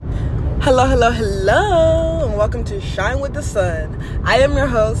Hello, and welcome to Shine with the Sun. I am your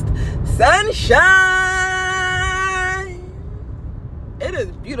host, Sunshine. It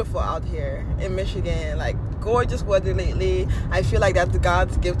is beautiful out here in Michigan, like gorgeous weather lately. I feel like that's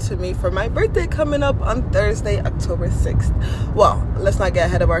God's gift to me for my birthday coming up on Thursday, October 6th. Well, let's not get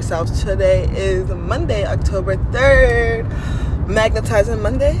ahead of ourselves. Today is Monday, October 3rd. Magnetizing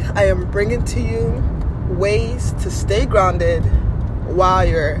Monday. I am bringing to you ways to stay grounded while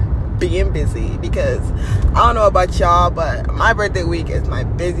you're being busy, because I don't know about y'all, but my birthday week is my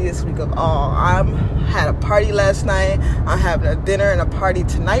busiest week of all. I had a party last night. I'm having a dinner and a party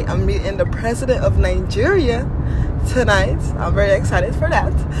tonight. I'm meeting the president of Nigeria tonight. I'm very excited for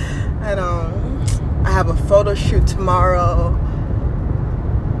that. And I have a photo shoot tomorrow.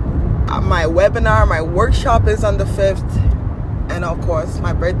 My webinar, my workshop is on the 5th, and of course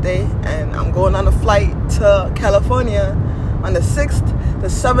my birthday, and I'm going on a flight to California on the 6th. The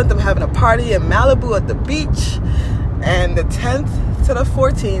 7th, I'm having a party in Malibu at the beach. And the 10th to the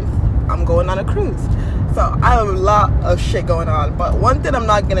 14th, I'm going on a cruise. So I have a lot of shit going on. But one thing I'm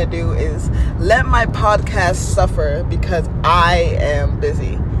not going to do is let my podcast suffer because I am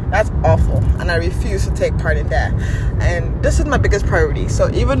busy. That's awful. And I refuse to take part in that. And this is my biggest priority. So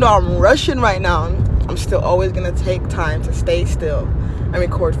even though I'm rushing right now, I'm still always going to take time to stay still and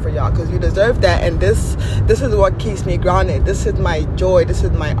record for y'all, because you deserve that. And this is what keeps me grounded. This is my joy. This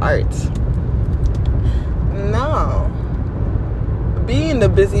is my art. Now, being the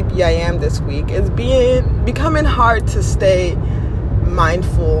busy bee I am this week is becoming hard to stay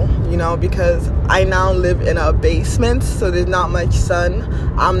mindful, because I now live in a basement, so there's not much sun.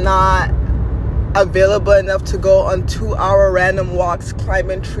 I'm not available enough to go on 2-hour random walks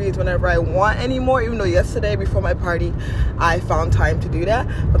climbing trees whenever I want anymore, even though yesterday before my party I found time to do that.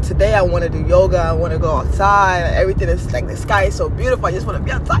 But today I want to do yoga. I want to go outside. Everything is like, the sky is so beautiful. I just want to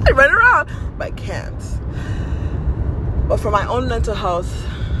be outside and run around, but I can't. But for my own mental health,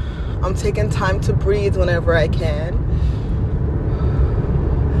 I'm taking time to breathe whenever I can,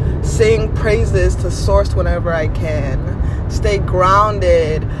 sing praises to Source whenever I can, stay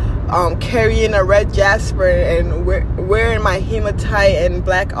grounded, carrying a red jasper and wearing my hematite and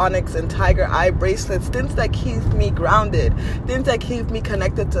black onyx and tiger eye bracelets, things that keep me grounded, things that keep me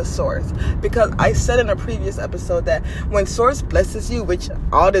connected to Source. Because I said in a previous episode that when Source blesses you, which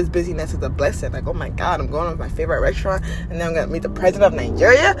all this busyness is a blessing, like, oh my God, I'm going to my favorite restaurant and then I'm going to meet the president of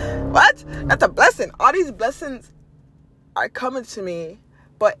Nigeria. What? That's a blessing. All these blessings are coming to me.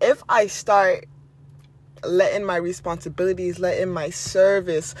 But if I start letting my responsibilities, letting my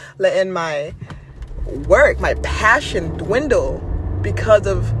service, letting my work, my passion dwindle because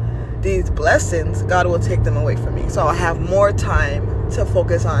of these blessings, God will take them away from me. So I'll have more time to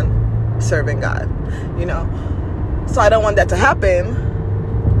focus on serving God, So I don't want that to happen,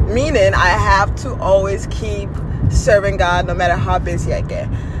 meaning I have to always keep serving God no matter how busy I get.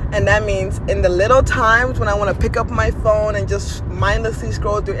 And that means in the little times when I want to pick up my phone and just mindlessly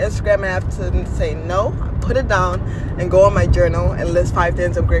scroll through Instagram, I have to say no, put it down, and go on my journal and list 5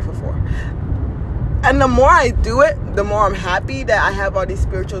 things I'm grateful for. And the more I do it, the more I'm happy that I have all these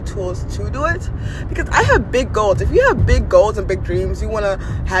spiritual tools to do it. Because I have big goals. If you have big goals and big dreams, you want to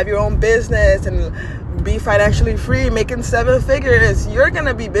have your own business and be financially free, making 7 figures, you're going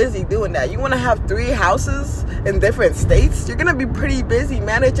to be busy doing that. You want to have 3 houses in different states, you're going to be pretty busy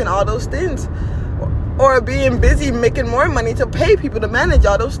managing all those things. Or being busy making more money to pay people to manage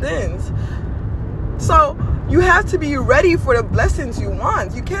all those things. So you have to be ready for the blessings you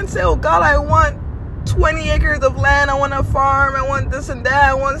want. You can't say, oh God, I want 20 acres of land, I want a farm, I want this and that,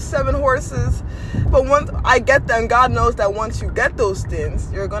 I want 7 horses. But once I get them, God knows that once you get those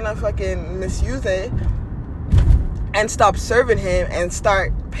things, you're gonna fucking misuse it and stop serving Him and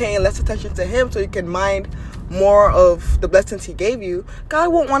start paying less attention to Him so you can mind more of the blessings He gave you.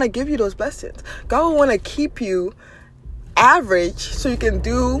 God won't want to give you those blessings. God will want to keep you average so you can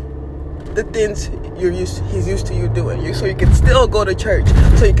do the things He's used to you doing. So you can still go to church,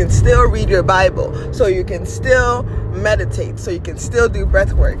 so you can still read your Bible, so you can still meditate, so you can still do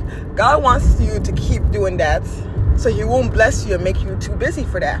breath work. God wants you to keep doing that, so He won't bless you and make you too busy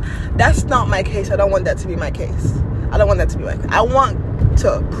for that. That's not my case. I don't want that to be my case. I want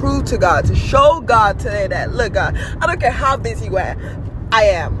to prove to God, to show God today that, look, God, I don't care how busy I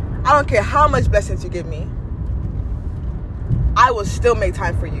am. I don't care how much blessings you give me. I will still make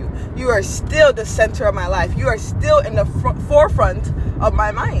time for you. You are still the center of my life. You are still in the forefront of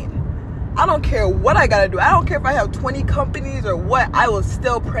my mind. I don't care what I gotta do. I don't care if I have 20 companies or what. I will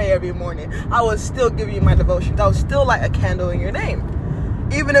still pray every morning. I will still give you my devotions. I will still light a candle in your name.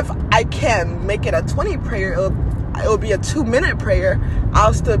 Even if I can make it a 20 prayer, it will be a 2-minute prayer,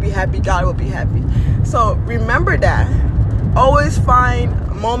 I'll still be happy. God will be happy. So remember that. Always find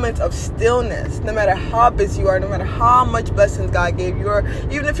moments of stillness, no matter how busy you are, no matter how much blessings God gave you, or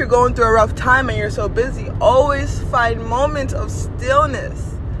even if you're going through a rough time and you're so busy, always find moments of stillness.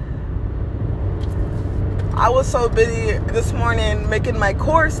 I was so busy this morning making my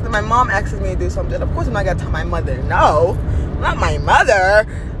course that my mom asked me to do something. Of course, I'm not going to tell my mother no. Not my mother,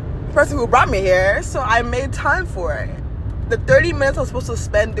 the person who brought me here. So I made time for it. The 30 minutes I was supposed to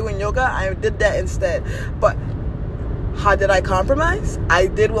spend doing yoga, I did that instead. But how did I compromise? I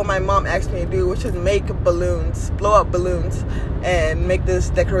did what my mom asked me to do, which is make balloons, blow up balloons, and make this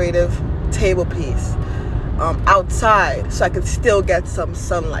decorative table piece outside so I could still get some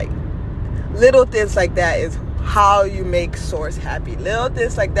sunlight. Little things like that is how you make Source happy. Little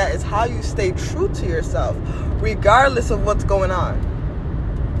things like that is how you stay true to yourself, regardless of what's going on.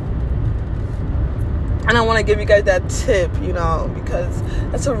 And I want to give you guys that tip, because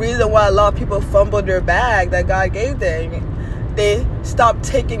that's the reason why a lot of people fumble their bag that God gave them. They stop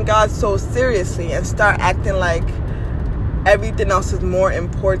taking God so seriously and start acting like everything else is more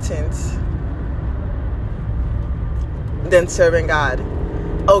important than serving God.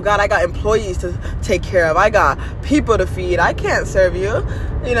 Oh God, I got employees to take care of. I got people to feed. I can't serve you.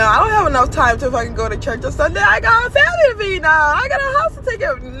 I don't have enough time to fucking go to church on Sunday. I got a family to feed now. I got a house to take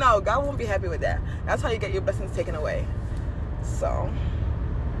care of. No, God won't be happy with that. That's how you get your blessings taken away. So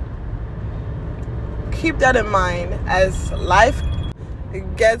keep that in mind as life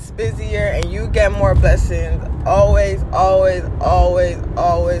gets busier and you get more blessings. Always, always, always,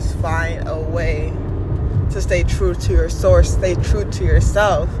 always find a way to stay true to your source, stay true to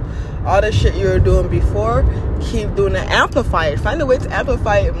yourself. All the shit you were doing before, keep doing it. Amplify it. Find a way to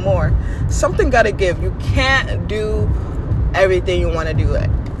amplify it more. Something gotta give. You can't do everything you want to do.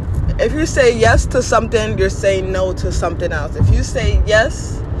 If you say yes to something, you're saying no to something else. If you say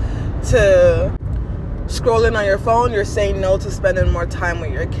yes to scrolling on your phone, you're saying no to spending more time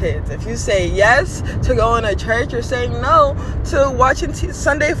with your kids. If you say yes to going to church, you're saying no to watching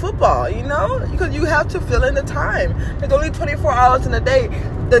Sunday football, because you have to fill in the time. There's only 24 hours in a day.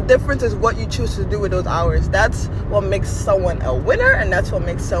 The difference is what you choose to do with those hours. That's what makes someone a winner, and that's what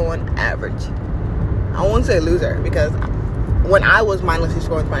makes someone average. I won't say loser, because when I was mindlessly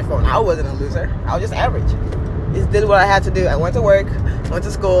scrolling through my phone, I wasn't a loser. I was just average. Just did what I had to do. I went to work, went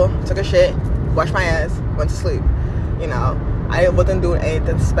to school, took a shit, washed my ass, went to sleep. I wasn't doing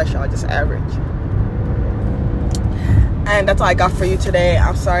anything special, just average. And that's all I got for you today.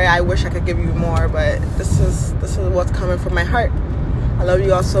 I'm sorry, I wish I could give you more, but this is what's coming from my heart. I love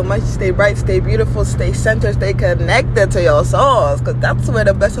you all so much. Stay bright, stay beautiful, stay centered, stay connected to your souls, because that's where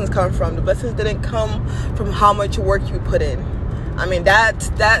the blessings come from. The blessings didn't come from how much work you put in. I mean, that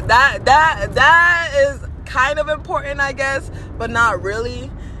is kind of important, I guess, but not really.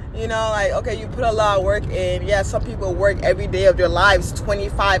 Okay, you put a lot of work in. Yeah, some people work every day of their lives,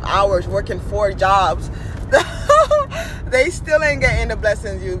 25 hours, working 4 jobs. They still ain't getting the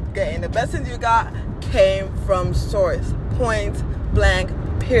blessings you getting. The blessings you got came from source. Point blank,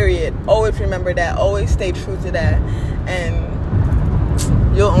 period. Always remember that. Always stay true to that. And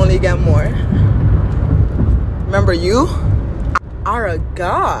you'll only get more. Remember, you are a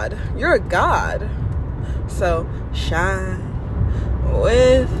God. You're a God. So shine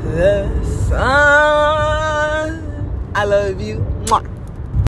with the sun. I love you. Mwah.